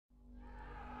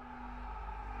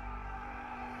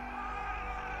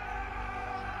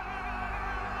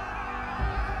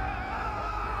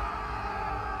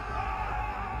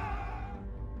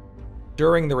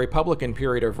During the Republican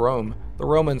period of Rome, the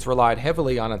Romans relied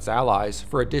heavily on its allies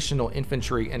for additional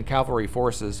infantry and cavalry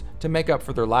forces to make up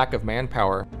for their lack of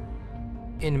manpower.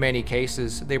 In many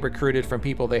cases, they recruited from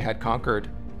people they had conquered,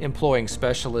 employing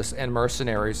specialists and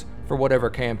mercenaries for whatever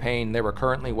campaign they were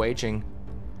currently waging.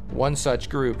 One such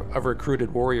group of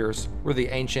recruited warriors were the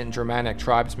ancient Germanic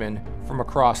tribesmen from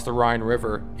across the Rhine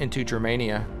River into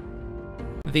Germania.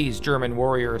 These German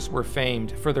warriors were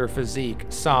famed for their physique,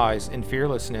 size, and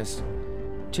fearlessness.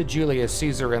 To Julius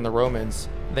Caesar and the Romans,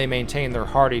 they maintained their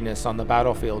hardiness on the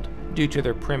battlefield due to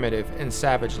their primitive and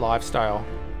savage lifestyle.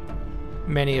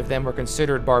 Many of them were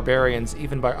considered barbarians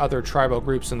even by other tribal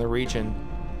groups in the region.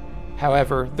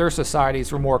 However, their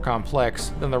societies were more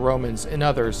complex than the Romans and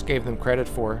others gave them credit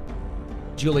for.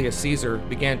 Julius Caesar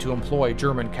began to employ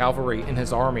German cavalry in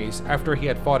his armies after he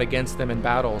had fought against them in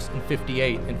battles in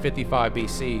 58 and 55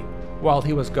 BC, while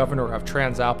he was governor of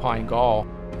Transalpine Gaul.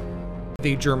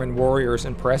 The German warriors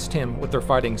impressed him with their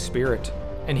fighting spirit,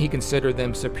 and he considered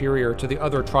them superior to the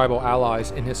other tribal allies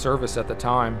in his service at the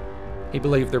time. He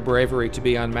believed their bravery to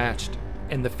be unmatched,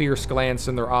 and the fierce glance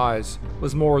in their eyes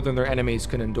was more than their enemies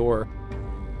could endure.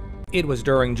 It was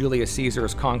during Julius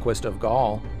Caesar's conquest of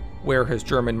Gaul, where his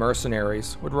German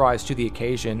mercenaries would rise to the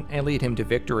occasion and lead him to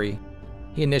victory.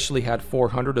 He initially had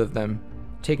 400 of them,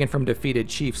 taken from defeated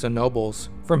chiefs and nobles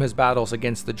from his battles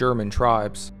against the German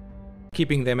tribes.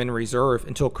 Keeping them in reserve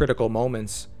until critical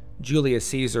moments, Julius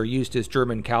Caesar used his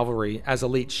German cavalry as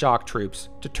elite shock troops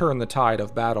to turn the tide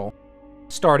of battle.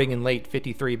 Starting in late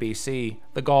 53 BC,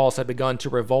 the Gauls had begun to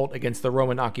revolt against the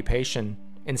Roman occupation,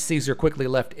 and Caesar quickly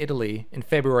left Italy in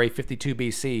February 52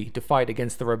 BC to fight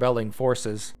against the rebelling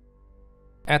forces.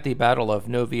 At the Battle of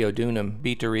Noviodunum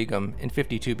Beaterigum in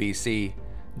 52 BC,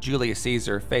 Julius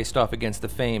Caesar faced off against the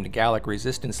famed Gallic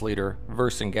resistance leader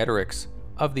Vercingetorix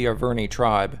of the Arverni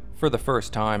tribe for the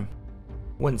first time.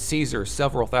 When Caesar's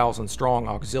several thousand-strong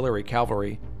auxiliary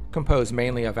cavalry, composed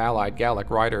mainly of allied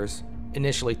Gallic riders,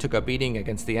 initially took a beating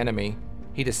against the enemy,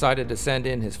 he decided to send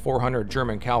in his 400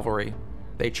 German cavalry.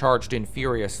 They charged in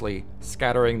furiously,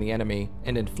 scattering the enemy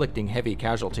and inflicting heavy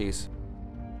casualties.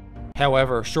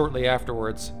 However, shortly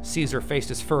afterwards, Caesar faced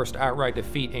his first outright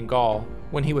defeat in Gaul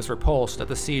when he was repulsed at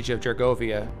the siege of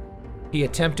Gergovia. He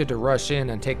attempted to rush in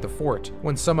and take the fort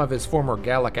when some of his former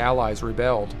Gallic allies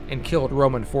rebelled and killed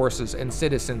Roman forces and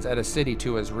citizens at a city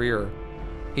to his rear.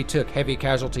 He took heavy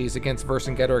casualties against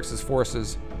Vercingetorix's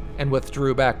forces and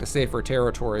withdrew back to safer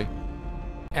territory.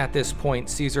 At this point,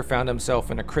 Caesar found himself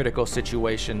in a critical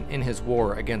situation in his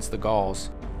war against the Gauls.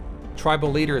 Tribal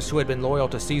leaders who had been loyal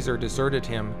to Caesar deserted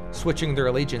him, switching their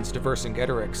allegiance to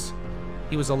Vercingetorix.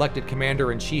 He was elected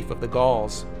commander-in-chief of the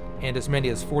Gauls, and as many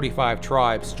as 45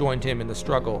 tribes joined him in the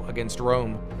struggle against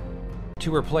Rome.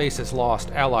 To replace his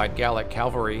lost allied Gallic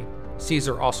cavalry,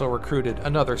 Caesar also recruited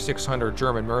another 600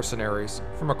 German mercenaries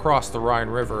from across the Rhine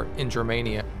River in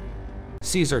Germania.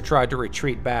 Caesar tried to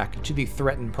retreat back to the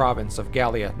threatened province of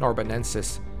Gallia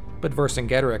Narbonensis, but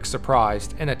Vercingetorix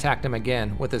surprised and attacked him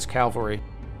again with his cavalry.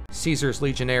 Caesar's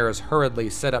legionnaires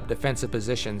hurriedly set up defensive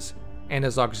positions, and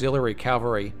his auxiliary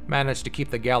cavalry managed to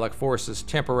keep the Gallic forces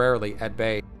temporarily at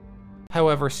bay.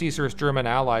 However, Caesar's German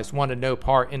allies wanted no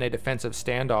part in a defensive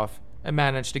standoff and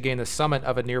managed to gain the summit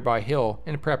of a nearby hill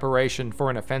in preparation for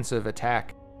an offensive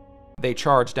attack. They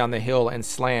charged down the hill and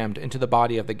slammed into the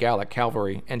body of the Gallic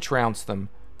cavalry and trounced them,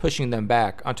 pushing them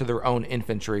back onto their own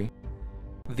infantry.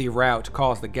 The rout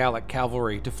caused the Gallic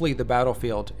cavalry to flee the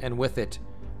battlefield, and with it,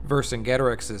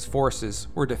 Vercingetorix's forces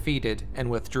were defeated and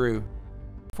withdrew.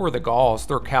 For the Gauls,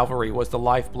 their cavalry was the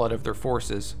lifeblood of their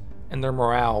forces, and their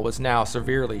morale was now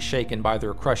severely shaken by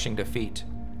their crushing defeat.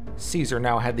 Caesar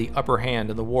now had the upper hand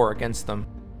in the war against them.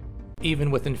 Even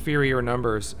with inferior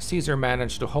numbers, Caesar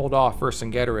managed to hold off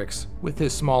Vercingetorix with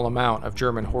his small amount of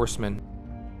German horsemen.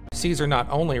 Caesar not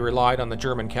only relied on the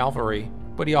German cavalry,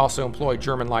 but he also employed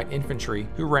German light infantry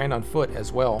who ran on foot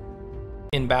as well.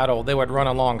 In battle, they would run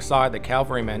alongside the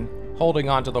cavalrymen, holding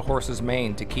onto the horse's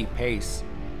mane to keep pace.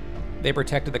 They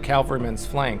protected the cavalrymen's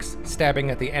flanks,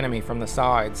 stabbing at the enemy from the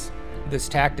sides. This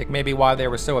tactic may be why they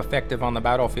were so effective on the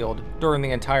battlefield during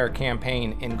the entire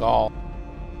campaign in Gaul.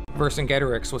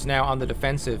 Vercingetorix was now on the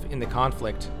defensive in the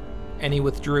conflict, and he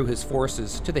withdrew his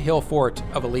forces to the hill fort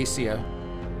of Alesia.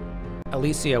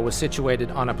 Alesia was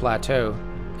situated on a plateau,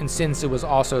 and since it was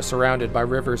also surrounded by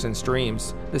rivers and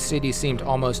streams, the city seemed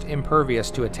almost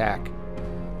impervious to attack.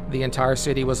 The entire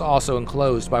city was also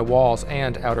enclosed by walls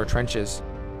and outer trenches.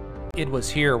 It was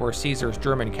here where Caesar's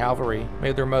German cavalry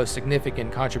made their most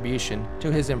significant contribution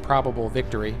to his improbable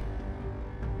victory.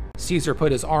 Caesar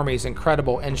put his army's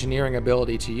incredible engineering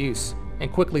ability to use,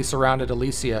 and quickly surrounded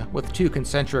Alesia with 2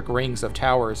 concentric rings of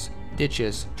towers,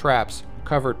 ditches, traps,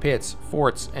 covered pits,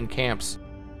 forts, and camps.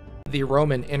 The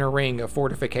Roman inner ring of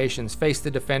fortifications faced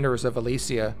the defenders of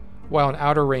Alesia, while an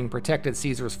outer ring protected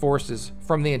Caesar's forces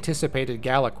from the anticipated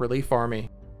Gallic relief army.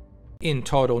 In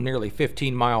total, nearly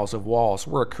 15 miles of walls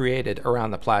were created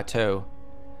around the plateau.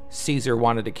 Caesar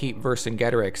wanted to keep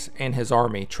Vercingetorix and his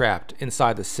army trapped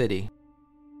inside the city.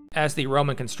 As the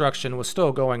Roman construction was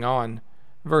still going on,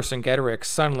 Vercingetorix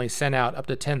suddenly sent out up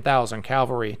to 10,000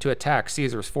 cavalry to attack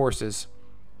Caesar's forces.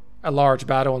 A large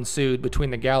battle ensued between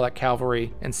the Gallic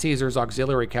cavalry and Caesar's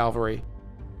auxiliary cavalry.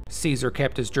 Caesar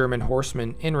kept his German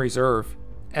horsemen in reserve,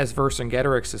 as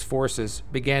Vercingetorix's forces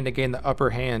began to gain the upper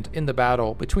hand in the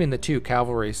battle between the two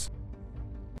cavalries.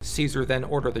 Caesar then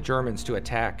ordered the Germans to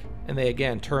attack, and they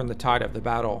again turned the tide of the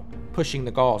battle, pushing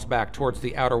the Gauls back towards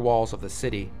the outer walls of the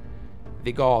city.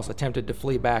 The Gauls attempted to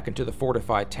flee back into the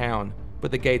fortified town,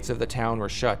 but the gates of the town were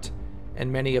shut,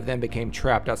 and many of them became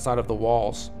trapped outside of the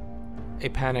walls. A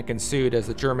panic ensued as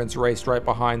the Germans raced right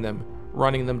behind them,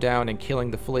 running them down and killing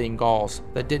the fleeing Gauls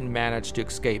that didn't manage to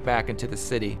escape back into the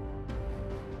city.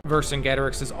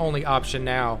 Vercingetorix's only option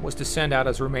now was to send out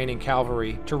his remaining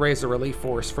cavalry to raise a relief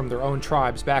force from their own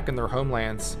tribes back in their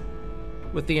homelands.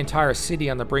 With the entire city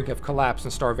on the brink of collapse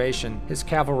and starvation, his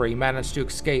cavalry managed to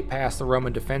escape past the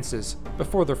Roman defenses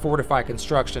before their fortified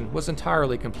construction was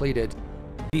entirely completed.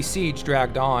 The siege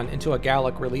dragged on until a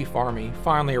Gallic relief army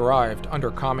finally arrived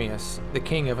under Commius, the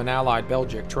king of an allied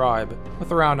Belgic tribe,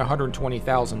 with around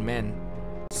 120,000 men.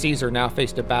 Caesar now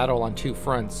faced a battle on two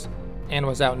fronts, and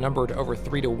was outnumbered over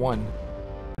 3-1.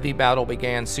 The battle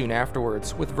began soon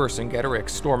afterwards, with Vercingetorix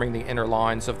storming the inner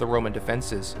lines of the Roman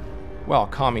defenses, while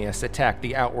Commius attacked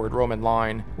the outward Roman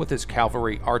line with his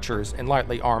cavalry, archers, and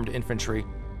lightly armed infantry.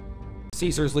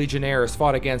 Caesar's legionnaires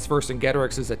fought against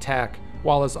Vercingetorix's attack,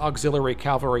 while his auxiliary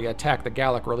cavalry attacked the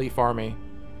Gallic relief army.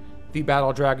 The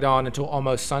battle dragged on until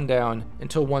almost sundown,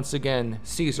 until once again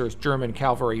Caesar's German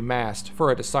cavalry massed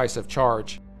for a decisive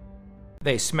charge.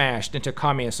 They smashed into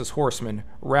Commius's horsemen,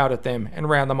 routed them, and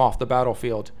ran them off the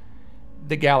battlefield.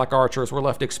 The Gallic archers were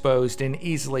left exposed and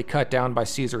easily cut down by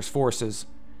Caesar's forces.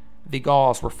 The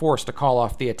Gauls were forced to call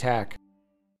off the attack.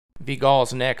 The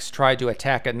Gauls next tried to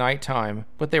attack at nighttime,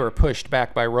 but they were pushed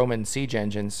back by Roman siege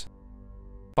engines.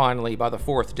 Finally, by the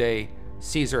fourth day,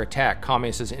 Caesar attacked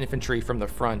Commius's infantry from the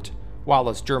front, while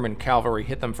his German cavalry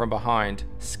hit them from behind,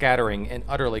 scattering and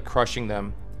utterly crushing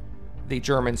them. The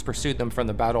Germans pursued them from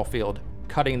the battlefield,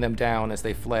 cutting them down as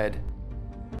they fled.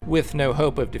 With no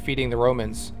hope of defeating the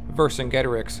Romans,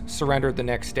 Vercingetorix surrendered the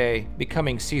next day,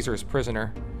 becoming Caesar's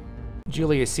prisoner.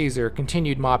 Julius Caesar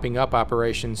continued mopping up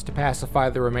operations to pacify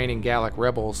the remaining Gallic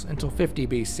rebels until 50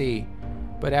 BC,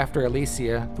 but after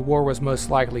Alesia, the war was most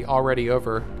likely already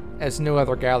over, as no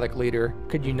other Gallic leader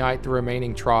could unite the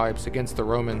remaining tribes against the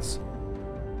Romans.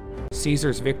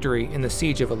 Caesar's victory in the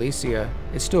Siege of Alesia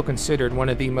is still considered one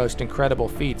of the most incredible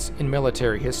feats in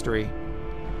military history.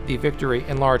 The victory,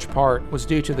 in large part, was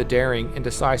due to the daring and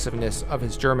decisiveness of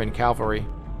his German cavalry.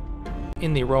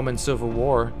 In the Roman Civil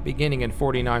War, beginning in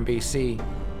 49 BC,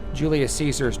 Julius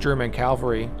Caesar's German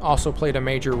cavalry also played a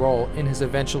major role in his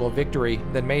eventual victory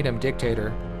that made him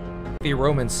dictator. The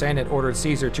Roman Senate ordered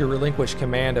Caesar to relinquish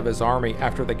command of his army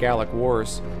after the Gallic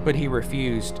Wars, but he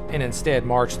refused and instead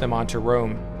marched them onto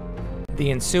Rome.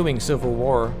 The ensuing civil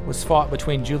war was fought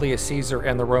between Julius Caesar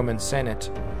and the Roman Senate,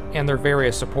 and their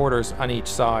various supporters on each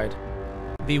side.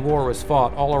 The war was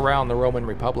fought all around the Roman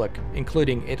Republic,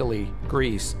 including Italy,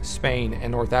 Greece, Spain,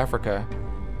 and North Africa.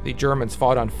 The Germans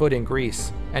fought on foot in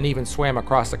Greece, and even swam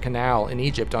across a canal in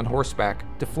Egypt on horseback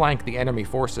to flank the enemy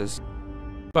forces.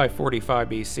 By 45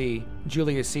 BC,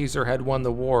 Julius Caesar had won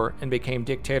the war and became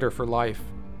dictator for life.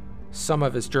 Some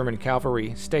of his German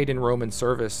cavalry stayed in Roman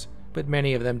service, but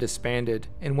many of them disbanded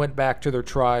and went back to their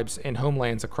tribes and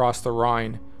homelands across the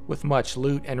Rhine, with much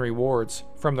loot and rewards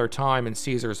from their time in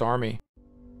Caesar's army.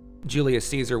 Julius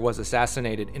Caesar was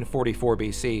assassinated in 44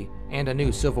 BC, and a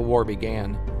new civil war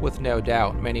began, with no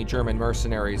doubt many German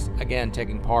mercenaries again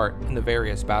taking part in the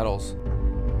various battles.